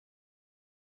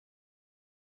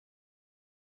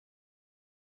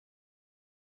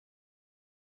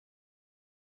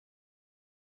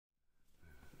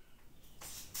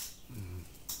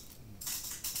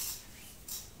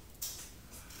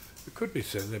could be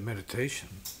said that meditation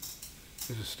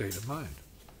is a state of mind.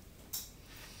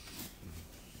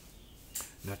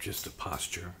 Not just a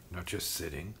posture, not just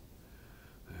sitting,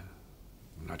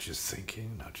 not just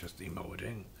thinking, not just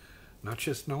emoting, not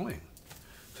just knowing,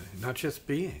 not just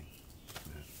being.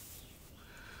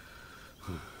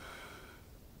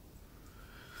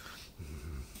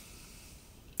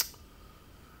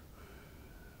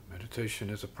 Meditation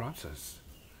is a process.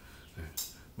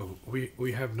 But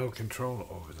we have no control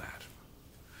over that.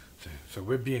 So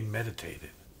we're being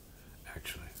meditated,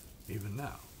 actually, even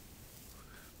now,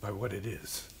 by what it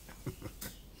is.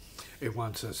 It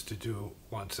wants us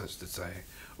to say,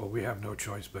 well, we have no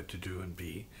choice but to do and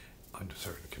be under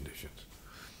certain conditions.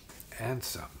 And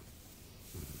some.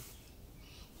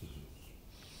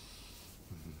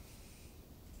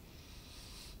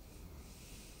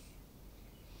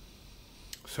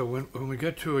 So when we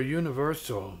get to a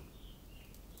universal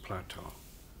plateau,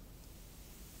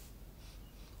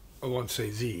 I won't say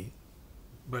the,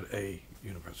 but a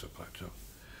universal plateau,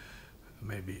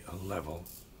 maybe a level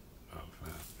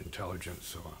of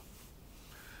intelligence or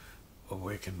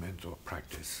awakenment or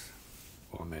practice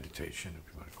or meditation,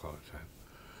 if you want to call it that,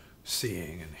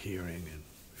 seeing and hearing and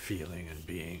feeling and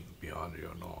being beyond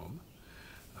your norm.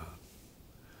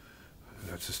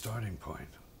 That's a starting point.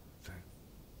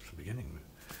 It's the beginning.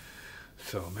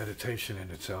 So meditation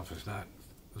in itself is not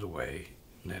the way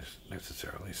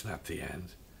necessarily. It's not the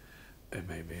end. It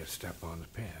may be a step on the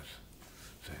path.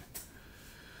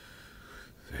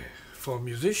 For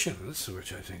musicians,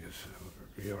 which I think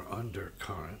is your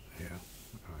undercurrent here,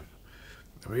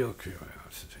 real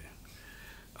curiosity,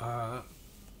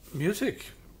 music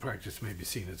practice may be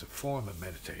seen as a form of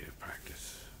meditative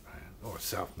practice, right? Or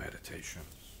self-meditation,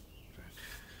 right?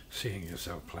 Seeing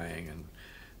yourself playing and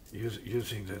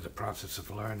using the process of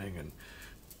learning and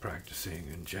practicing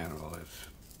in general as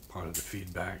part of the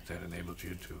feedback that enables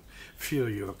you to feel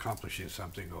you're accomplishing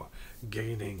something or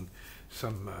gaining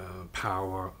some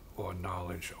power or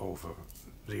knowledge over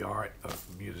the art of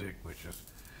music, which is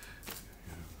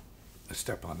a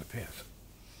step on the path.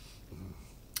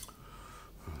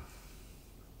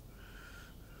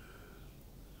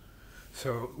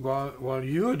 So while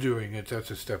you're doing it, that's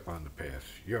a step on the path.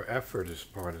 Your effort is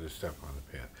part of the step on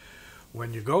the path.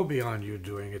 When you go beyond you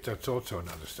doing it, that's also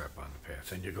another step on the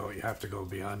path. And you have to go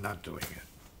beyond not doing it.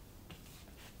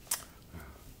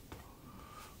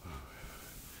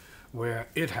 Where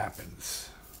it happens,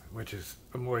 which is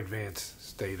a more advanced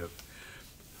state of,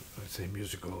 let's say,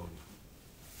 musical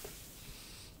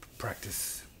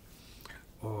practice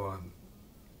or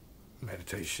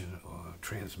meditation or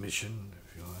transmission,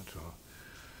 if you want, or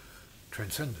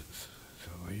transcendence.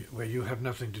 So where you have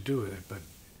nothing to do with it, but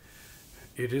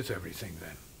it is everything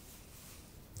then.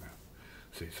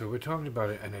 See, so we're talking about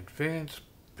an advanced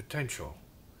potential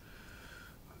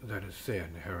that is there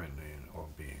inherently in all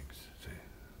beings, see,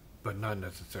 but not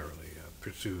necessarily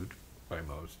pursued by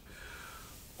most,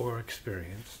 or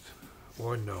experienced,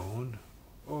 or known,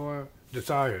 or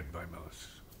desired by most.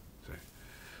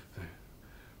 See.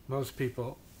 Most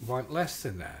people want less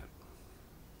than that.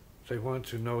 They want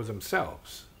to know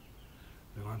themselves.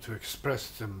 They want to express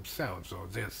themselves or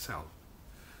their self,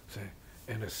 see,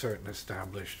 in a certain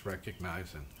established,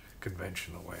 recognized, and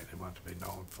conventional way. They want to be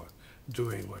known for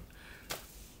doing what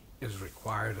is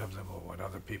required of them or what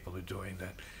other people are doing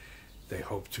that they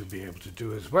hope to be able to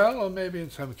do as well, or maybe in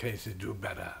some cases do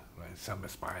better. Right? Some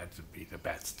aspire to be the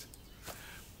best.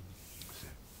 See?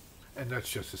 And that's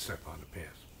just a step on the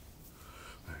path.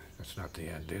 Right? That's not the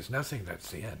end. There's nothing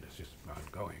that's the end. It's just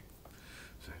ongoing.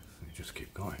 So you just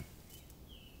keep going.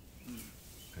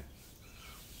 Okay.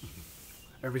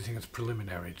 Everything is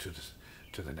preliminary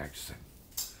to the next thing.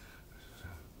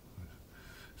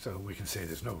 So we can say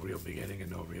there's no real beginning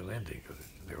and no real ending, because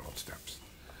they're all steps.